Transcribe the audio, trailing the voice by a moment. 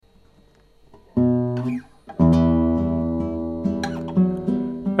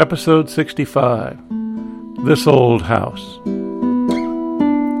Episode 65, This Old House.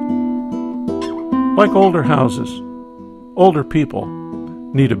 Like older houses, older people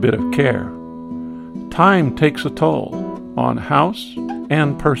need a bit of care. Time takes a toll on house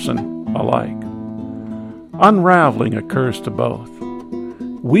and person alike. Unraveling occurs to both.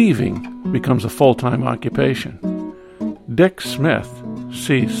 Weaving becomes a full-time occupation. Dick Smith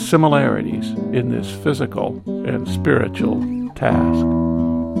sees similarities in this physical and spiritual task.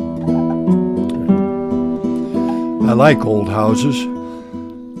 I like old houses.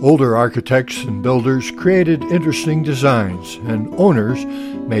 Older architects and builders created interesting designs, and owners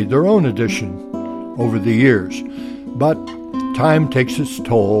made their own addition over the years. But time takes its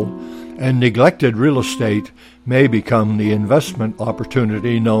toll, and neglected real estate may become the investment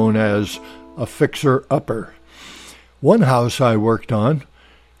opportunity known as a fixer-upper. One house I worked on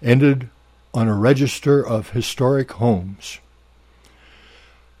ended on a register of historic homes.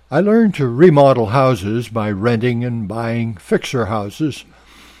 I learned to remodel houses by renting and buying fixer houses.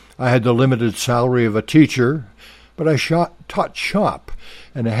 I had the limited salary of a teacher, but I taught shop,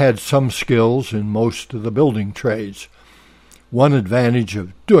 and I had some skills in most of the building trades. One advantage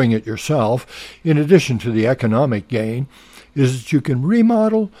of doing it yourself, in addition to the economic gain, is that you can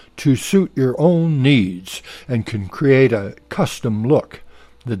remodel to suit your own needs and can create a custom look.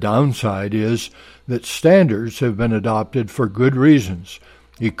 The downside is that standards have been adopted for good reasons: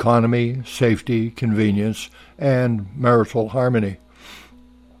 economy, safety, convenience, and marital harmony.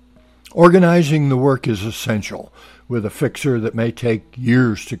 Organizing the work is essential, with a fixer that may take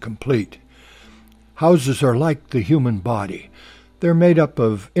years to complete. Houses are like the human body. They're made up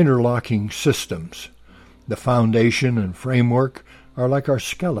of interlocking systems. The foundation and framework are like our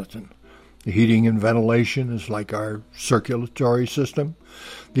skeleton. The heating and ventilation is like our circulatory system.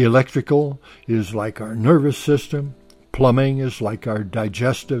 The electrical is like our nervous system. Plumbing is like our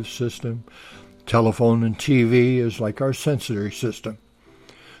digestive system. Telephone and TV is like our sensory system.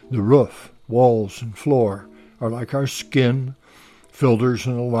 The roof, walls, and floor are like our skin. Filters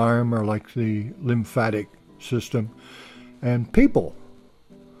and alarm are like the lymphatic system. And people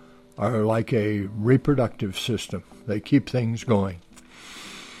are like a reproductive system. They keep things going.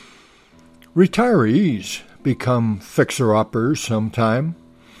 Retirees become fixer-uppers sometime.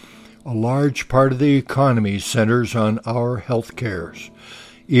 A large part of the economy centers on our health cares.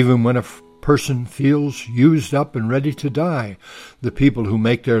 Even when a person feels used up and ready to die, the people who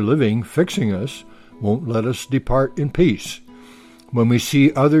make their living fixing us won't let us depart in peace. When we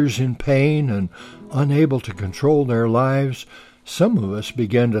see others in pain and unable to control their lives, some of us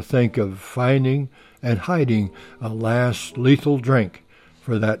begin to think of finding and hiding a last lethal drink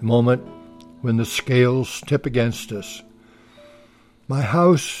for that moment when the scales tip against us. My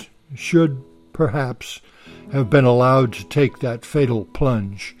house should perhaps have been allowed to take that fatal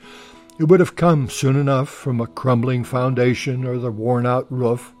plunge. It would have come soon enough from a crumbling foundation or the worn-out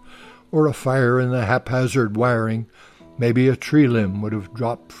roof or a fire in the haphazard wiring. Maybe a tree limb would have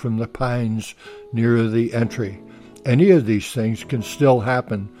dropped from the pines near the entry. Any of these things can still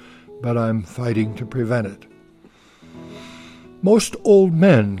happen, but I'm fighting to prevent it. Most old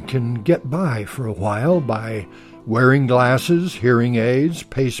men can get by for a while by wearing glasses, hearing aids,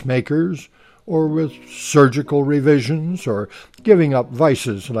 pacemakers, or with surgical revisions, or giving up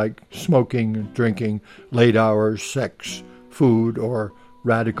vices like smoking, drinking, late hours, sex, food, or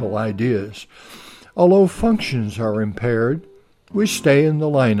radical ideas. Although functions are impaired, we stay in the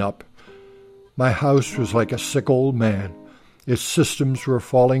lineup. My house was like a sick old man. Its systems were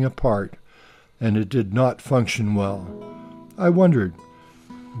falling apart, and it did not function well. I wondered,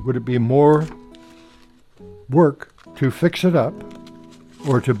 would it be more work to fix it up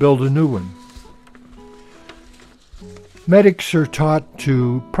or to build a new one? Medics are taught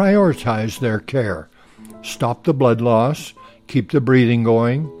to prioritize their care, stop the blood loss, keep the breathing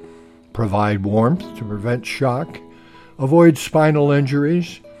going, provide warmth to prevent shock, avoid spinal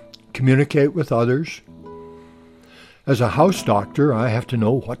injuries, communicate with others. As a house doctor, I have to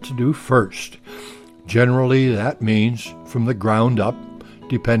know what to do first. Generally, that means from the ground up,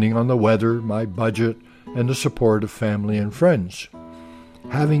 depending on the weather, my budget, and the support of family and friends.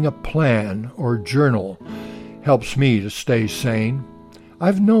 Having a plan or journal helps me to stay sane.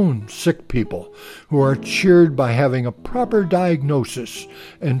 I've known sick people who are cheered by having a proper diagnosis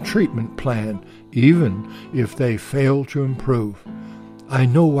and treatment plan, even if they fail to improve. I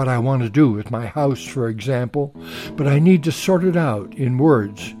know what I want to do with my house, for example, but I need to sort it out in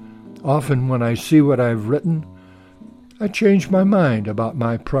words. Often when I see what I've written, I change my mind about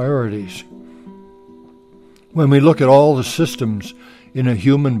my priorities. When we look at all the systems in a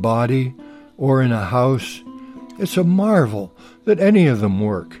human body or in a house, it's a marvel that any of them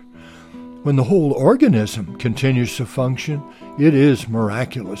work. When the whole organism continues to function, it is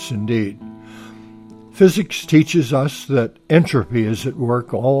miraculous indeed. Physics teaches us that entropy is at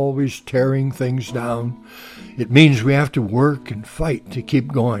work, always tearing things down. It means we have to work and fight to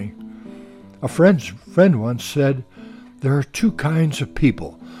keep going. A friend once said, there are two kinds of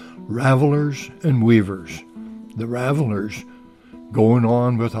people, ravelers and weavers. The ravelers going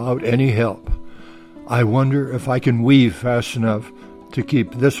on without any help. I wonder if I can weave fast enough to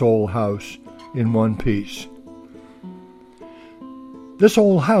keep this old house in one piece. This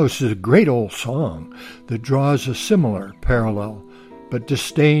Old House is a great old song that draws a similar parallel, but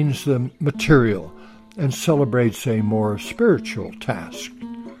disdains the material and celebrates a more spiritual task.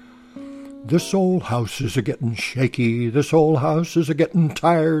 This old house is a-getting shaky, this old house is a-getting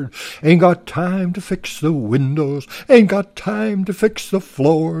tired, ain't got time to fix the windows, ain't got time to fix the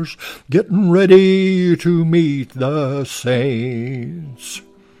floors, getting ready to meet the saints.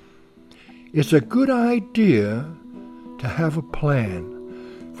 It's a good idea to have a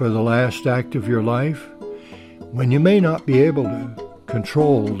plan for the last act of your life when you may not be able to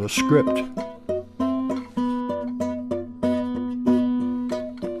control the script.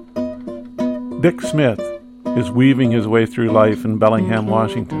 Dick Smith is weaving his way through life in Bellingham,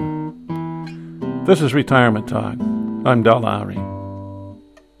 Washington. This is Retirement Talk. I'm Del Lowry.